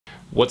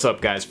What's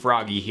up guys,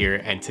 Froggy here,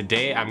 and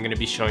today I'm going to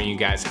be showing you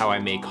guys how I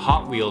make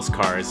Hot Wheels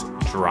cars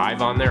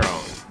drive on their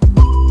own.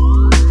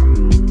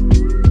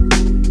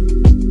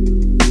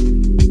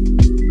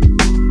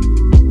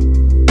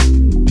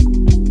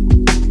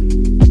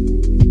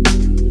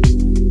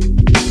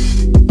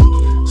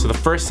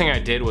 First thing I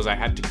did was I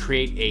had to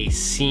create a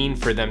scene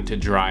for them to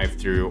drive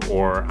through,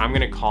 or I'm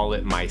gonna call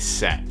it my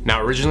set.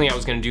 Now originally I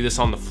was gonna do this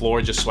on the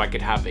floor just so I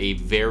could have a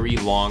very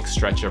long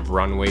stretch of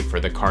runway for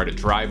the car to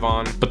drive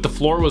on, but the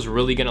floor was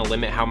really gonna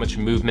limit how much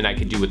movement I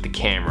could do with the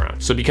camera.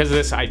 So because of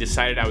this, I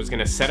decided I was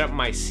gonna set up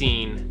my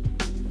scene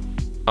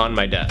on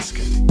my desk.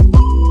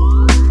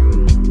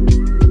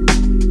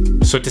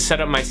 So to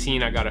set up my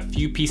scene, I got a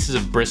few pieces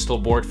of Bristol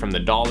board from the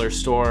dollar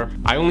store.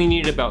 I only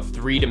needed about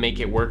 3 to make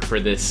it work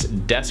for this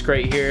desk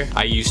right here.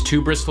 I used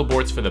 2 Bristol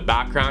boards for the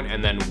background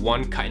and then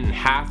 1 cut in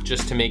half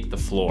just to make the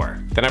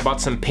floor. Then I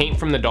bought some paint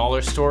from the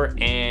dollar store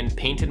and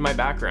painted my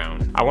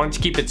background. I wanted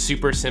to keep it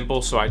super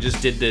simple, so I just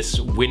did this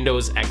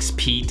Windows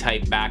XP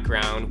type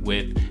background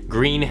with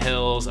green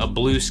hills, a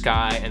blue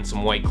sky, and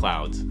some white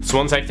clouds. So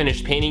once I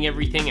finished painting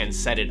everything and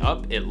set it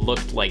up, it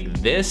looked like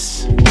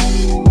this.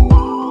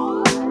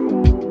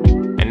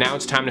 Now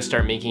it's time to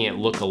start making it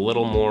look a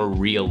little more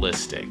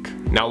realistic.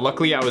 Now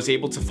luckily I was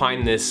able to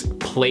find this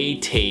play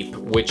tape,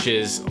 which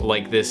is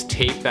like this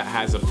tape that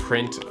has a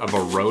print of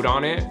a road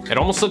on it. It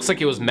almost looks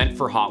like it was meant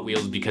for Hot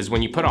Wheels, because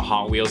when you put a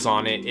Hot Wheels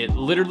on it, it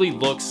literally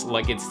looks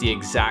like it's the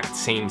exact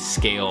same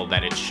scale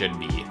that it should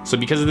be. So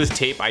because of this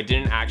tape, I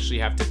didn't actually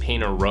have to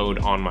paint a road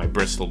on my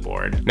Bristol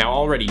board. Now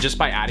already, just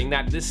by adding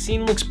that, this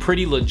scene looks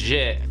pretty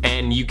legit,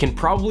 and you can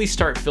probably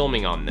start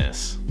filming on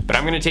this. But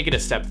I'm gonna take it a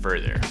step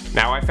further.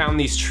 Now I found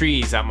these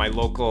trees at my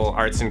local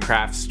arts and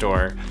crafts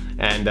store,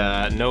 and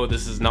no,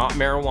 this is not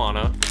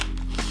marijuana.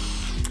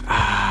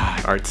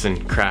 Arts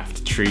and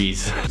craft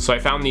trees. So I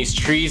found these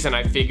trees and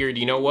I figured,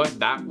 you know what,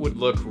 that would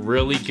look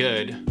really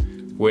good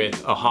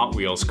with a Hot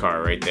Wheels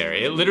car right there.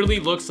 It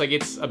literally looks like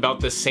it's about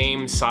the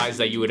same size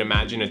that you would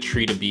imagine a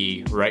tree to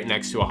be right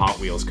next to a Hot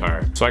Wheels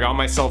car. So I got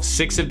myself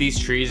 6 of these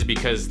trees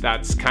because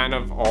that's kind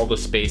of all the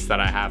space that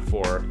I have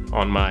for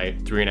on my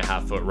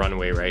 3.5 foot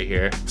runway right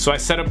here. So I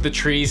set up the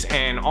trees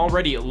and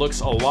already it looks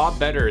a lot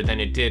better than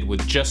it did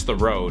with just the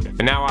road.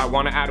 But now I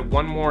want to add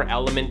one more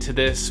element to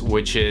this,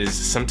 which is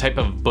some type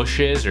of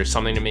bushes or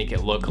something to make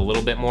it look a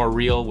little bit more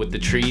real with the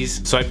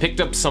trees. So I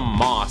picked up some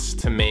moss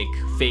to make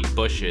fake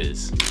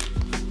bushes.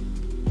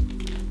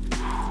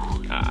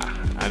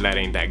 That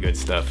ain't that good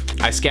stuff.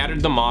 I scattered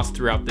the moss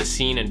throughout the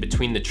scene and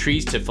between the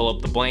trees to fill up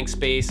the blank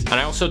space, and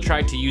I also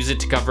tried to use it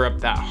to cover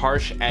up that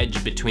harsh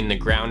edge between the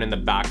ground and the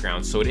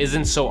background so it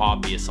isn't so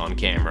obvious on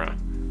camera.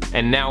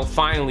 And now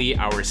finally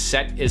our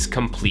set is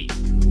complete.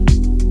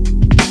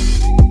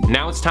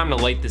 Now it's time to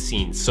light the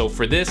scene. So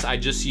for this, I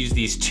just used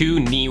these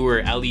 2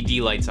 Neewer LED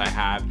lights I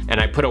have,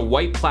 and I put a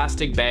white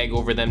plastic bag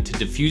over them to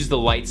diffuse the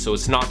light so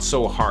it's not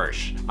so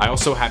harsh. I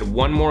also had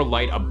one more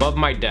light above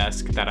my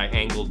desk that I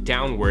angled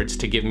downwards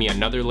to give me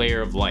another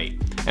layer of light.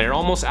 And it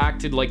almost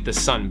acted like the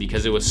sun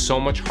because it was so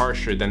much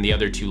harsher than the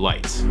other 2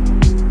 lights.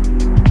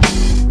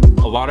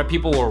 A lot of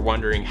people were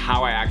wondering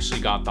how I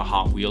actually got the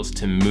Hot Wheels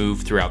to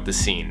move throughout the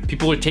scene.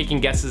 People were taking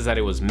guesses that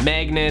it was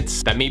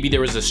magnets, that maybe there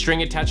was a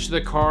string attached to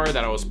the car,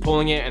 that I was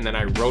pulling it and then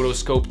I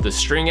rotoscoped the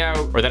string out,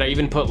 or that I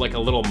even put like a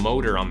little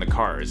motor on the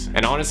cars.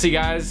 And honestly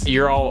guys,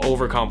 you're all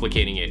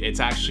overcomplicating it.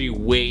 It's actually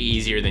way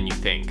easier than you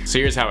think. So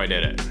here's how I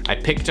did it. I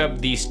picked up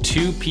these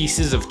 2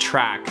 pieces of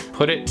track,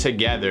 put it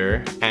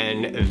together,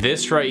 and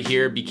this right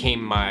here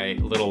became my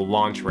little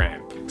launch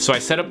ramp. So I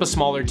set up a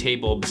smaller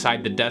table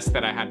beside the desk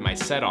that I had my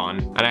set on,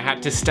 and I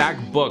had to stack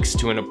books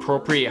to an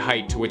appropriate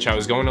height to which I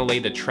was going to lay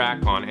the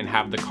track on and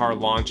have the car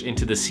launch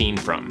into the scene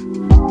from.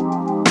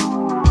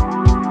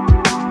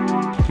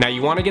 Now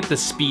you want to get the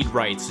speed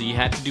right, so you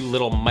had to do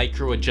little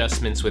micro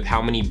adjustments with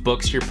how many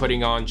books you're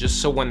putting on,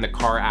 just so when the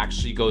car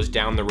actually goes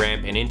down the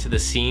ramp and into the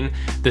scene,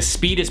 the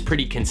speed is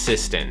pretty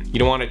consistent. You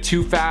don't want it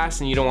too fast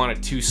and you don't want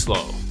it too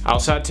slow. I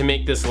also had to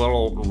make this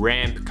little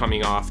ramp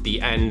coming off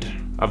the end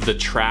of the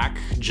track,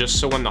 just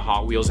so when the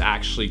Hot Wheels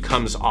actually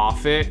comes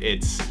off it,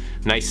 it's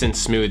nice and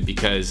smooth,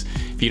 because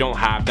if you don't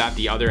have that,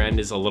 the other end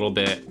is a little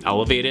bit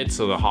elevated,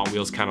 so the Hot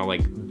Wheels kind of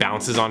like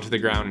bounces onto the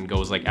ground and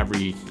goes like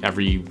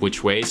every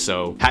which way.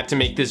 So had to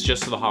make this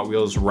just so the Hot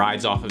Wheels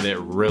rides off of it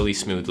really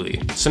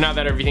smoothly. So now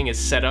that everything is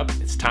set up,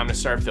 it's time to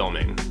start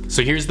filming.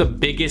 So here's the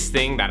biggest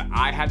thing that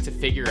I had to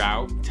figure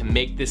out to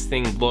make this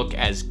thing look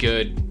as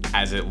good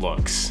as it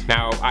looks.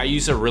 Now I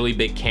use a really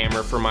big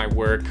camera for my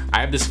work.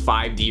 I have this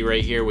 5D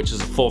right here, which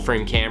is a full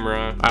frame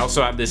camera. I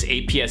also have this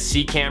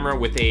APS-C camera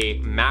with a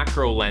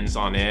macro lens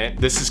on it.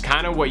 This is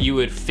kind of what you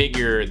would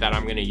figure that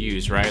I'm gonna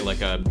use, right?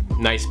 Like a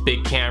nice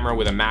big camera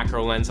with a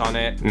macro lens on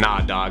it. Nah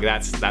dog,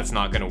 that's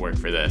not gonna work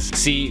for this.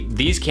 See,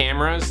 these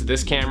cameras,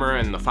 this camera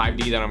and the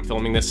 5D that I'm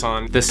filming this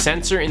on, the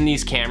sensor in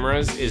these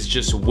cameras is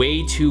just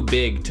way too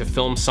big to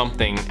film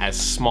something as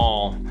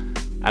small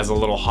as a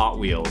little Hot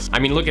Wheels. I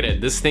mean, look at it.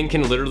 This thing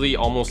can literally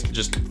almost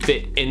just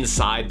fit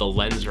inside the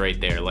lens right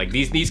there. Like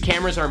these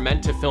cameras are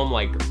meant to film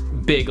like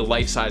big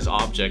life-size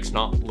objects,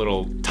 not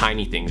little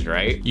tiny things,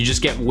 right? You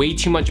just get way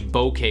too much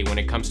bokeh when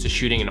it comes to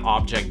shooting an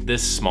object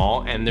this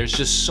small, and there's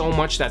just so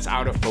much that's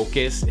out of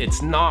focus.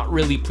 It's not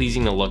really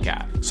pleasing to look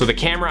at. So the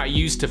camera I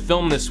used to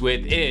film this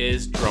with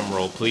is, drum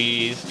roll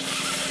please,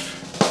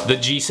 the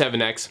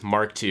G7X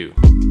Mark II.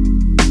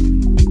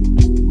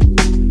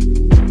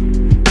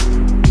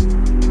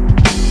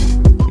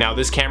 Now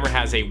this camera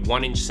has a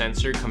 1-inch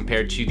sensor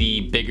compared to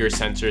the bigger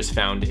sensors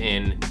found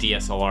in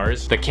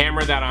DSLRs. The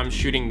camera that I'm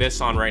shooting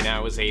this on right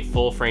now is a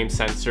full frame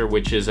sensor,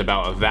 which is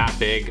about that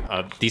big.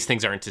 These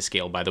things aren't to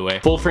scale, by the way.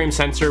 Full frame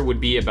sensor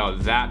would be about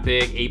that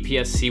big.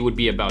 APS-C would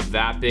be about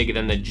that big.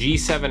 Then the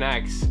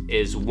G7X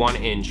is 1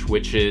 inch,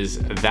 which is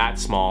that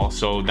small.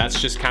 So that's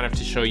just kind of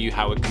to show you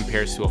how it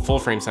compares to a full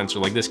frame sensor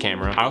like this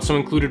camera. I also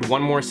included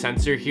one more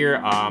sensor here.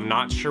 I'm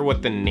not sure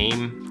what the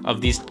name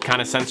of these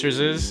kind of sensors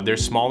is. They're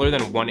smaller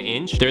than 1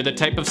 inch. They're the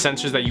type of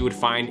sensors that you would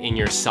find in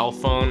your cell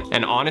phone.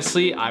 And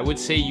honestly, I would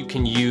say you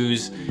can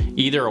use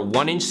either a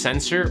 1-inch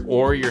sensor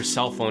or your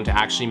cell phone to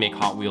actually make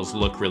Hot Wheels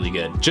look really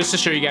good. Just to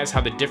show you guys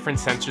how the different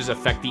sensors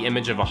affect the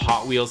image of a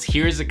Hot Wheels,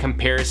 here's a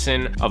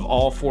comparison of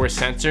all 4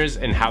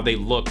 sensors and how they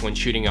look when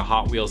shooting a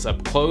Hot Wheels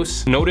up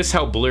close. Notice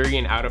how blurry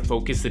and out of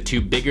focus the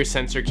 2 bigger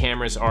sensor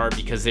cameras are,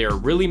 because they are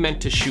really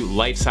meant to shoot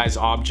life-size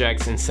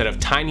objects instead of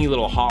tiny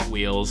little Hot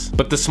Wheels.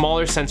 But the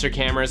smaller sensor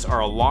cameras are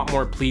a lot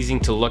more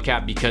pleasing to look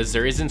at because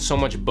there isn't so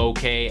much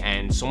bokeh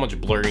and so much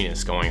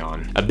blurriness going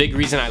on. A big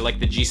reason I like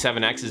the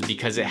G7X is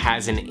because it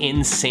has an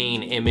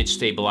insane image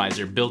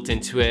stabilizer built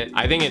into it.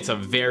 I think it's a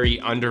very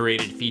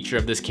underrated feature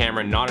of this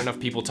camera. Not enough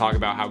people talk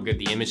about how good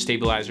the image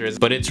stabilizer is,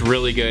 but it's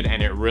really good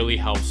and it really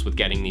helps with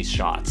getting these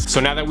shots.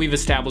 So now that we've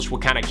established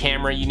what kind of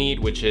camera you need,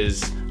 which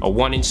is a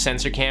 1-inch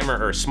sensor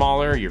camera or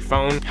smaller, your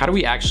phone, how do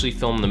we actually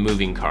film the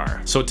moving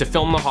car? So to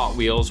film the Hot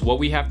Wheels, what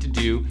we have to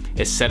do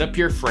is set up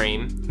your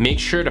frame, make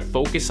sure to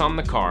focus on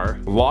the car,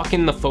 lock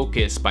in the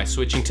focus by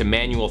switching to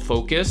manual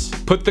focus,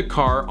 put the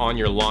car on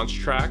your launch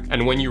track,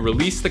 and when you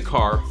release the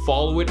car,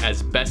 follow it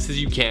as best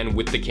as you can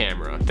with the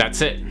camera.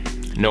 That's it.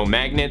 No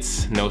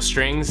magnets, no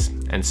strings,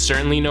 and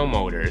certainly no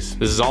motors.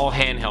 This is all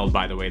handheld,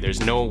 by the way.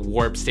 There's no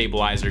warp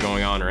stabilizer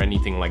going on or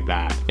anything like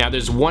that. Now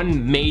there's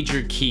one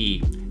major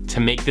key to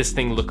make this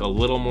thing look a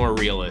little more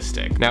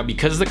realistic. Now,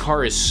 because the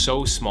car is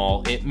so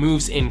small, it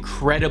moves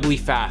incredibly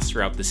fast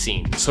throughout the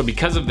scene. So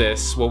because of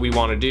this, what we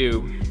want to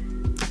do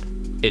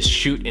is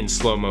shoot in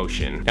slow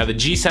motion. Now the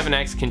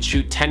G7X can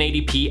shoot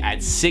 1080p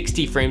at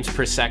 60 frames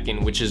per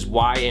second, which is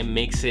why it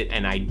makes it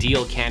an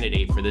ideal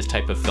candidate for this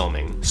type of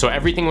filming. So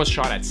everything was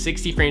shot at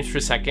 60 frames per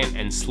second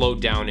and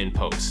slowed down in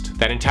post.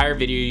 That entire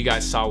video you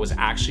guys saw was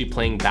actually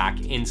playing back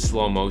in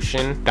slow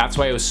motion. That's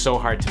why it was so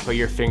hard to put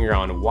your finger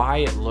on why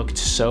it looked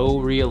so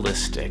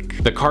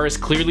realistic. The car is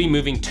clearly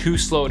moving too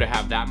slow to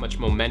have that much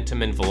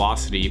momentum and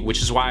velocity,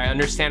 which is why I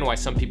understand why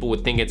some people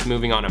would think it's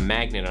moving on a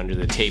magnet under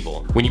the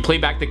table. When you play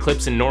back the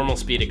clips in normal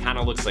speed, it kind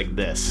of looks like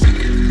this,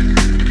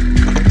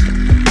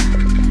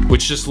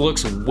 which just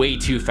looks way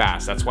too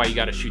fast. That's why you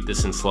got to shoot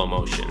this in slow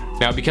motion.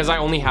 Now, because I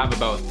only have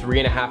about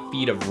 3.5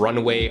 feet of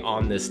runway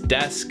on this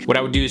desk, what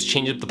I would do is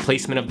change up the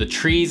placement of the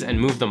trees and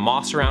move the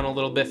moss around a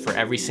little bit for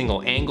every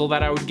single angle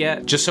that I would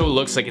get, just so it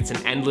looks like it's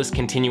an endless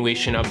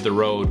continuation of the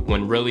road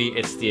when really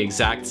it's the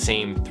exact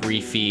same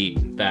 3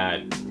 feet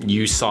that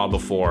you saw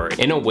before.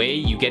 In a way,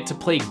 you get to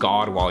play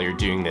God while you're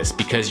doing this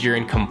because you're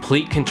in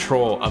complete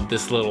control of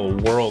this little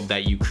world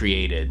that you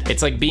created.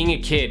 It's like being a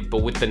kid,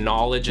 but with the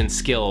knowledge and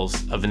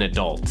skills of an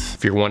adult.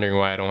 If you're wondering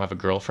why I don't have a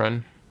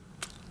girlfriend,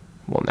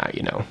 well, now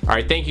you know. All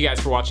right, thank you guys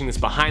for watching this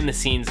behind the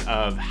scenes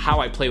of how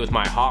I play with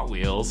my Hot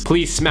Wheels.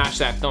 Please smash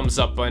that thumbs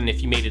up button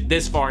if you made it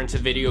this far into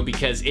the video,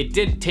 because it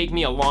did take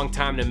me a long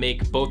time to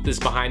make both this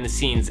behind the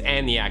scenes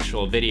and the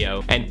actual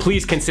video. And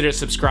please consider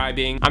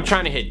subscribing. I'm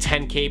trying to hit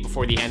 10K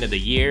before the end of the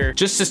year,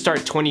 just to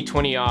start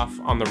 2020 off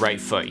on the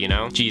right foot, you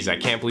know? Jeez, I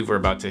can't believe we're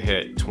about to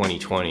hit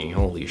 2020.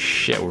 Holy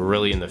shit, we're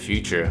really in the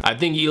future. I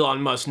think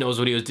Elon Musk knows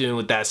what he was doing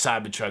with that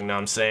Cybertruck, know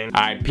what I'm saying?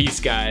 All right, peace,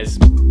 guys.